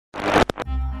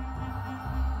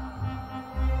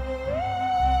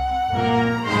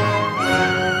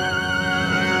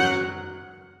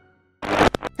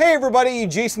everybody,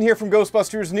 Jason here from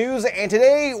Ghostbusters News, and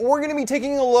today we're going to be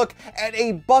taking a look at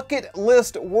a bucket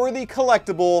list worthy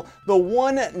collectible, the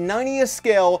 1/90th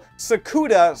scale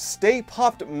Tsukuda Stay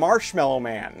Puft Marshmallow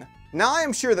Man. Now I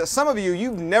am sure that some of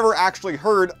you've never actually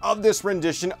heard of this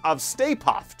rendition of Stay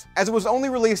Puft, as it was only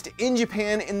released in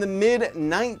Japan in the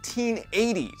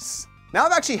mid-1980s. Now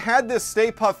I've actually had this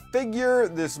Stay Puft figure,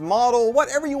 this model,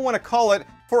 whatever you want to call it,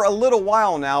 for a little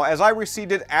while now, as I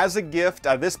received it as a gift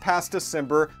this past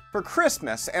December for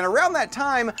Christmas. And around that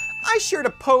time, I shared a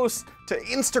post to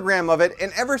Instagram of it,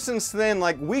 and ever since then,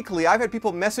 like weekly, I've had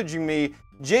people messaging me,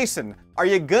 Jason, are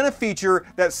you gonna feature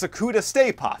that Tsukuda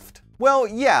Stay Puft? Well,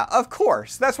 yeah, of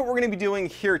course, that's what we're gonna be doing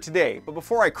here today. But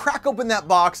before I crack open that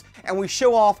box and we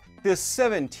show off this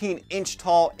 17-inch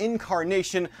tall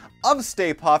incarnation of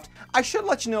Stay Puft, I should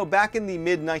let you know back in the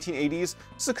mid-1980s,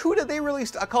 Tsukuda, they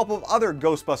released a couple of other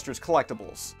Ghostbusters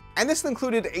collectibles. And this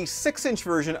included a 6-inch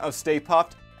version of Stay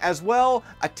Puft, as well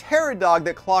a Terror Dog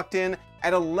that clocked in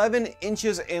at 11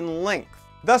 inches in length.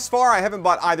 Thus far, I haven't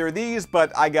bought either of these,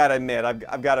 but I gotta admit,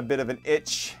 I've got a bit of an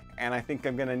itch, and I think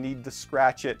I'm gonna need to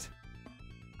scratch it.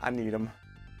 I need them.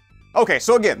 Okay,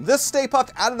 so again, this Stay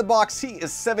Puft out of the box, he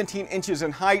is 17 inches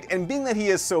in height, and being that he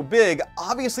is so big,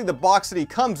 obviously the box that he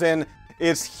comes in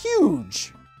is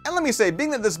huge. And let me say,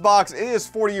 being that this box is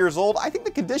 40 years old, I think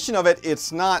the condition of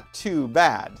it's not too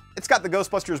bad. It's got the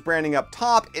Ghostbusters branding up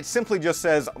top, it simply just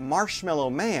says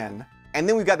Marshmallow Man, and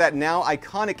then we've got that now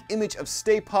iconic image of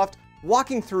Stay Puft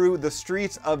walking through the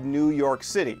streets of New York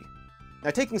City. Now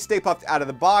taking Stay Puft out of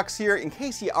the box here, in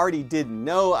case you already didn't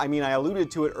know, I mean I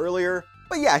alluded to it earlier,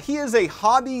 but yeah, he is a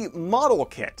hobby model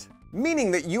kit,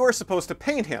 meaning that you are supposed to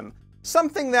paint him.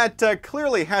 Something that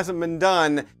clearly hasn't been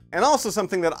done, and also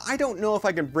something that I don't know if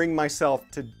I can bring myself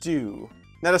to do.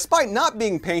 Now despite not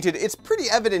being painted, it's pretty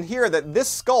evident here that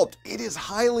this sculpt, it is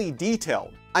highly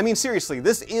detailed. I mean seriously,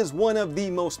 this is one of the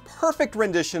most perfect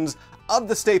renditions of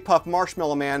the Stay Puft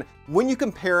Marshmallow Man when you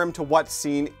compare him to what's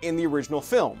seen in the original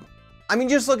film. I mean,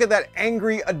 just look at that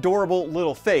angry, adorable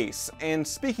little face. And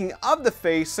speaking of the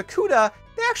face, Tsukuda,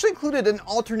 they actually included an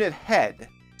alternate head.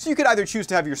 So you could either choose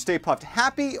to have your Stay Puft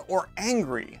happy or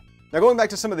angry. Now going back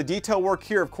to some of the detail work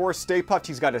here, of course, Stay Puft,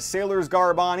 he's got his sailor's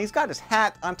garb on, he's got his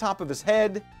hat on top of his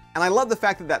head. And I love the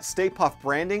fact that that Stay Puft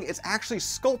branding is actually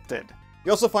sculpted.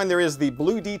 You also find there is the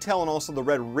blue detail and also the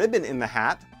red ribbon in the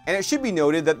hat. And it should be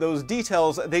noted that those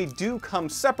details, they do come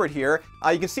separate here.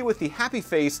 You can see with the happy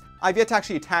face, I've yet to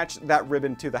actually attach that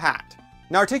ribbon to the hat.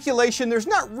 Now articulation, there's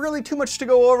not really too much to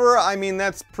go over. I mean,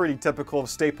 that's pretty typical of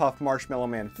Stay Puft Marshmallow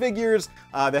Man figures.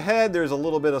 The head, there's a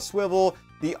little bit of swivel.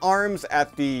 The arms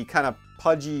at the kind of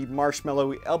pudgy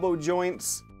marshmallow elbow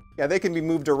joints, yeah, they can be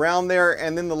moved around there.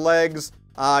 And then the legs,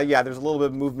 yeah, there's a little bit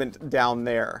of movement down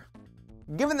there.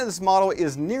 Given that this model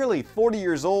is nearly 40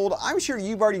 years old, I'm sure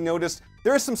you've already noticed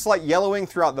there is some slight yellowing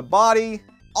throughout the body.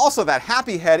 Also, that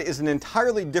happy head is an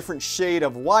entirely different shade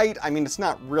of white. I mean, it's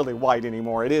not really white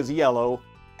anymore, it is yellow.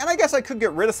 And I guess I could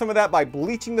get rid of some of that by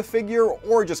bleaching the figure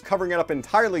or just covering it up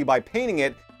entirely by painting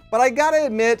it, but I gotta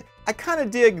admit, I kinda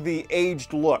dig the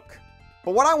aged look.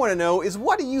 But what I wanna know is,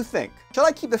 what do you think? Should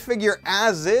I keep the figure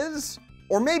as is?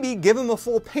 Or maybe give him a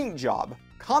full paint job?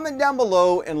 Comment down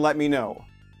below and let me know.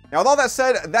 Now with all that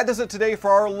said, that does it today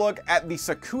for our look at the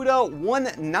Tsukuda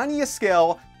 1/90th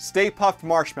scale Stay Puft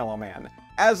Marshmallow Man.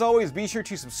 As always, be sure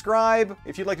to subscribe.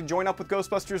 If you'd like to join up with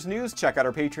Ghostbusters News, check out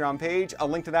our Patreon page. A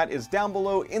link to that is down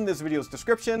below in this video's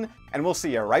description, and we'll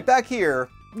see you right back here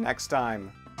next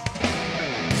time.